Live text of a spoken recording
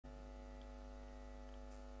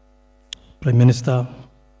Prime Minister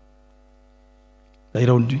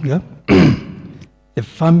Raila Odinga, the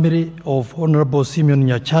family of Honorable Simeon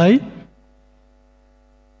Nyachae,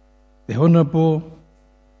 the Honorable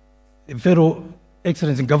Very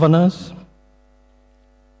Excellent Governors,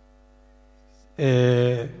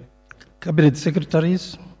 Cabinet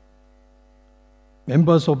Secretaries,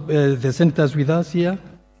 members of the senators with us here,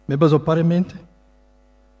 members of Parliament,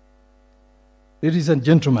 ladies and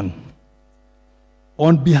gentlemen,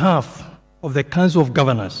 on behalf of the Council of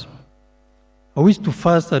Governors, I wish to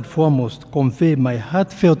first and foremost convey my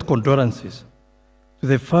heartfelt condolences to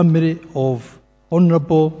the family of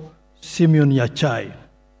Honorable Simeon Nyachae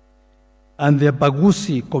and the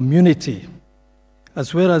Bagusi community,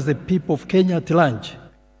 as well as the people of Kenya at large,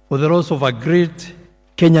 for the loss of a great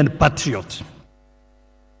Kenyan patriot.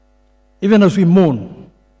 Even as we mourn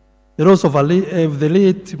the loss of the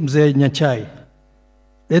late Mzee Nyachae,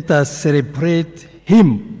 let us celebrate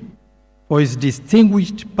him for his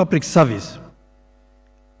distinguished public service,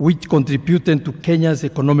 which contributed to Kenya's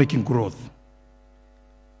economic growth.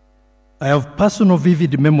 I have personal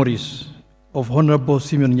vivid memories of Honorable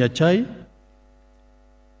Simeon Nyachae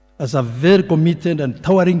as a very committed and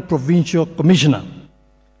towering provincial commissioner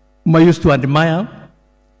whom I used to admire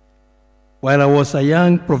while I was a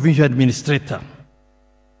young provincial administrator.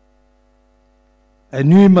 I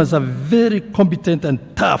knew him as a very competent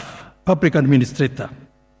and tough public administrator.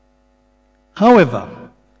 However,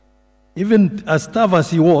 even as tough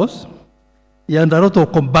as he was, he had a lot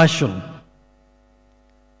of compassion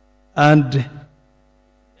and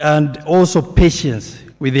also patience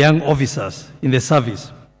with the young officers in the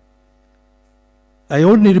service. I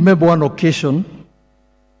only remember one occasion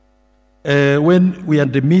when we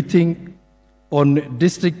had a meeting on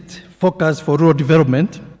district focus for rural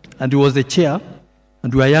development, and he was the chair,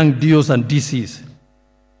 and we were young DOs and DCs.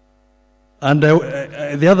 And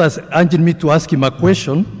the others urged me to ask him a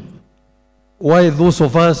question, why those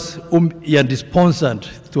of us whom he had sponsored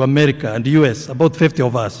to America and the US, about 50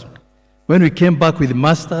 of us, when we came back with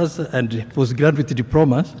masters and postgraduate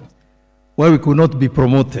diplomas, why we could not be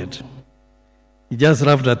promoted. He just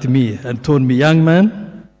laughed at me and told me, young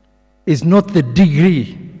man, it's not the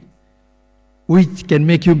degree which can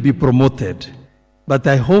make you be promoted, but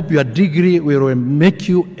I hope your degree will make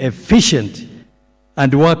you efficient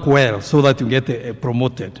and work well so that you get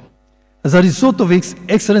promoted. As a result of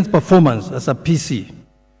excellent performance as a PC,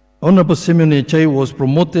 Honorable Simeon Nyachae was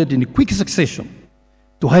promoted in quick succession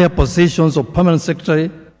to higher positions of permanent secretary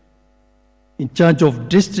in charge of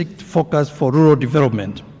district focus for rural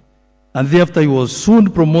development. And thereafter he was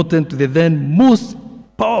soon promoted to the then most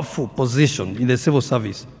powerful position in the civil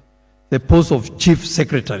service, the post of chief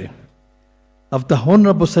secretary. After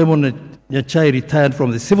Honorable Simeon Nyachae retired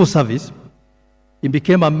from the civil service, he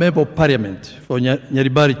became a member of parliament for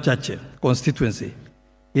Nyaribari Chache constituency.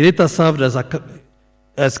 He later served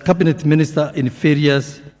as cabinet minister in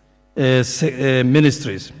various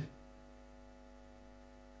ministries.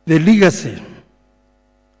 The legacy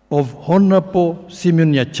of Honorable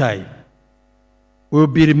Simeon Nyachae will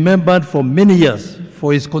be remembered for many years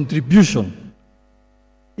for his contribution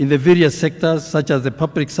in the various sectors such as the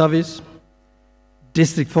public service,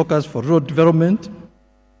 district focus for rural development,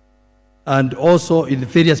 and also in the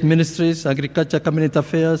various ministries, agriculture, cabinet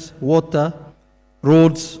affairs, water,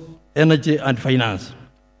 roads, energy, and finance.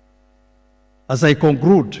 As I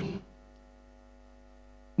conclude,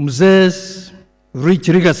 Mzee's rich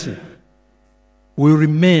legacy will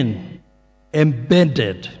remain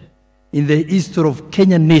embedded in the history of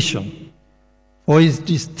Kenyan nation for his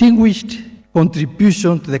distinguished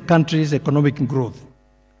contribution to the country's economic growth.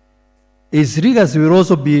 His legacy will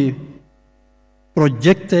also be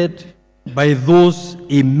projected by those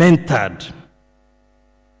he mentored.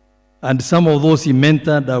 And some of those he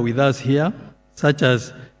mentored are with us here, such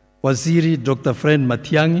as Waziri Dr. Fred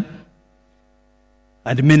Matiang'i,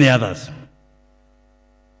 and many others.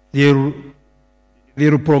 They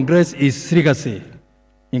will progress his legacy,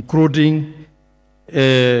 including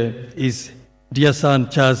his dear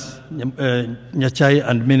son Charles Nyachae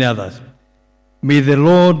and many others. May the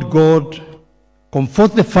Lord God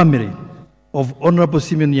comfort the family of Honorable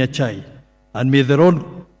Simeon Nyachae, and may the Lord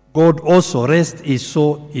God also rest his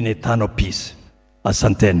soul in eternal peace.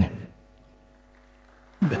 Asanteni.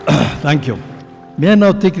 Thank you. May I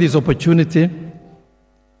now take this opportunity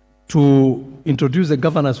to introduce the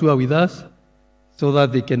governors who are with us so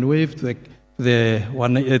that they can wave to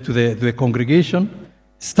the congregation,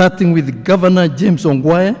 starting with Governor James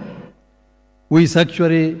Ongwae, who is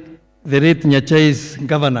actually the late Nyachae's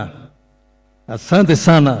governor. Asante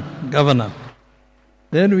sana, Governor.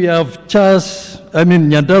 Then we have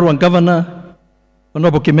Nyandarua Governor,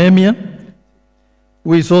 Honorable Kimemia,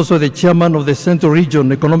 who is also the chairman of the Central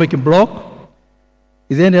Region Economic Bloc.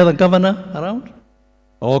 Is there any other governor around?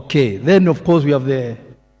 Okay. Then, of course, we have the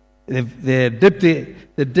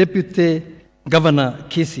deputy governor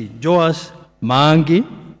Kisi, Joas Maangi.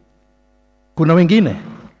 Kuna wengine?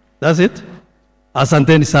 That's it?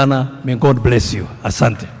 Asanteni sana. May God bless you.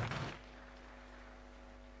 Asante.